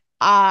gun,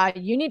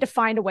 you need to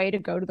find a way to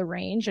go to the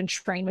range and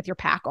train with your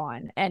pack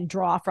on and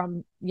draw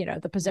from,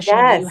 the position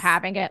of you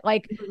having it.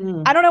 Like,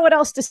 I don't know what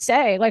else to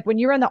say. Like when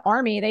you were in the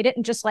Army, they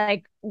didn't just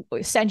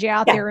send you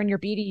out there in your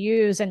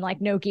BDUs and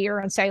no gear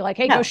and say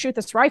hey, go shoot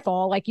this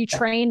rifle. Like you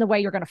train the way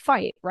you're going to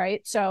fight.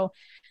 Right. So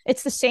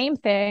it's the same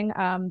thing.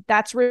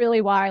 That's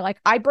really why,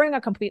 I bring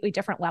a completely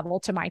different level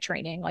to my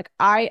training.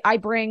 I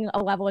bring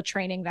a level of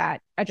training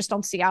that I just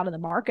don't see out in the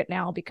market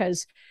now,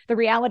 because the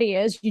reality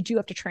is you do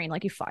have to train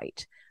like you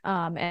fight.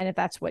 And if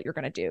that's what you're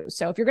going to do.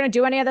 So if you're going to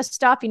do any of this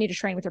stuff, you need to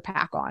train with your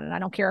pack on. And I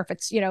don't care if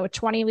it's, a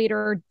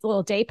 20-liter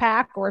little day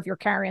pack, or if you're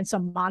carrying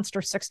some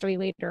monster 60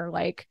 liter,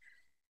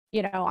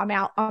 I'm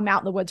out in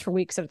the woods for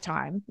weeks at a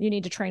time. You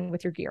need to train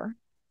with your gear.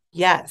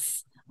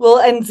 Yes. Well,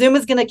 and Zoom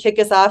is going to kick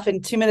us off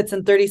in 2 minutes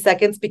and 30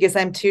 seconds because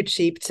I'm too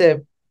cheap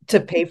to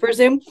pay for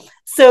Zoom.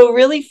 So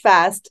really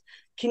fast,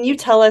 can you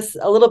tell us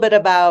a little bit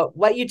about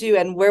what you do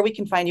and where we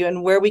can find you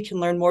and where we can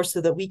learn more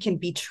so that we can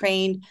be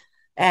trained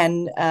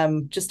and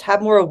just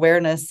have more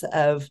awareness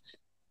of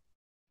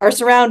our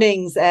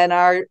surroundings and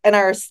our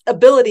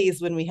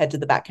abilities when we head to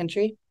the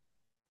backcountry?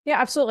 Yeah,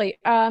 absolutely.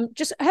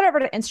 Just head over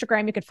to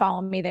Instagram. You could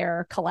follow me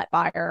there, Colette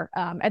Buyer.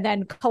 And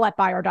then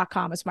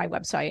ColetteBuyer.com is my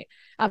website.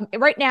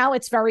 Right now,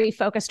 it's very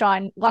focused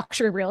on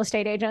luxury real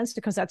estate agents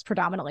because that's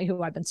predominantly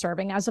who I've been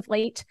serving as of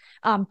late.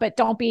 But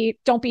don't be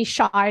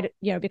shy,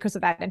 because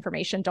of that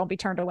information. Don't be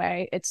turned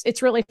away.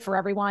 It's really for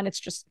everyone. It's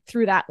just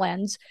through that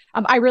lens.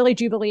 I really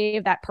do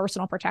believe that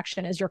personal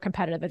protection is your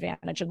competitive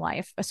advantage in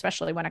life,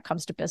 especially when it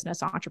comes to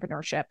business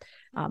entrepreneurship.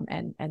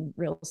 And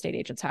real estate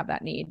agents have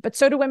that need. But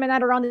so do women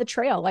that are on the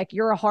trail.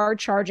 You're a hard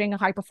charging,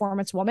 high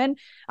performance woman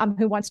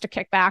who wants to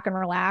kick back and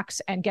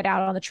relax and get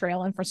out on the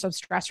trail and for some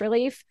stress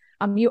relief.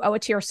 You owe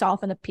it to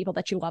yourself and the people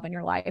that you love in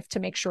your life to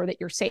make sure that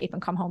you're safe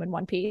and come home in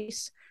one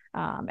piece.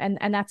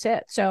 And that's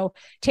it. So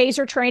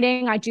taser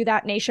training, I do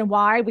that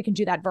nationwide. We can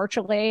do that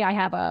virtually. I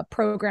have a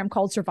program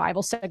called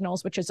Survival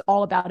Signals, which is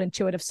all about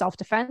intuitive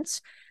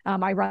self-defense.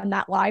 I run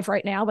that live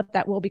right now, but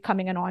that will be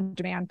coming an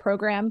on-demand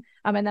program.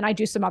 And then I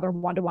do some other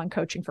one-to-one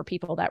coaching for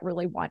people that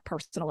really want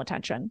personal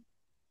attention.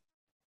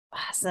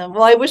 Awesome.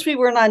 Well, I wish we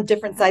weren't on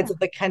different sides of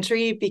the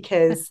country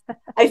because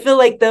I feel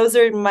like those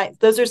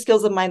are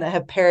skills of mine that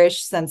have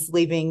perished since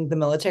leaving the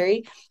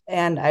military.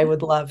 And I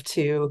would love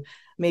to,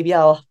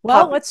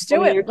 let's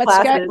do it.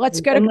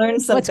 Let's get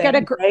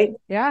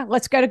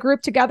a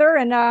group together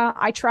and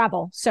I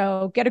travel.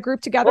 So get a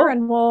group together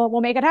and we'll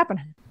make it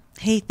happen.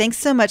 Hey, thanks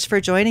so much for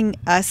joining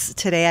us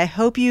today. I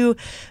hope you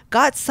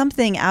got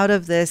something out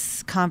of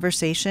this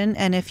conversation.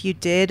 And if you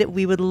did,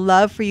 we would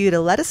love for you to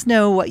let us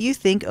know what you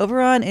think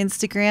over on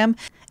Instagram.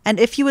 And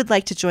if you would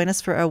like to join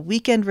us for a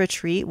weekend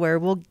retreat where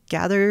we'll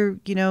gather,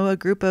 a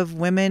group of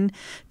women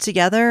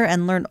together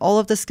and learn all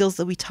of the skills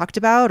that we talked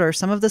about or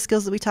some of the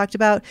skills that we talked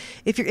about.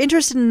 If you're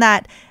interested in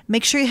that,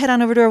 make sure you head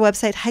on over to our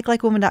website,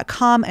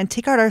 hikelikewoman.com,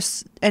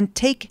 and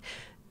take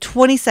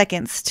 20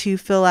 seconds to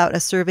fill out a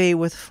survey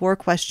with 4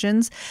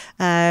 questions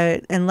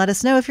and let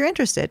us know if you're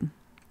interested.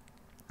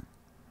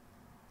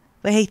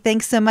 But hey,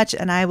 thanks so much,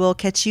 and I will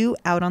catch you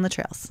out on the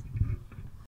trails.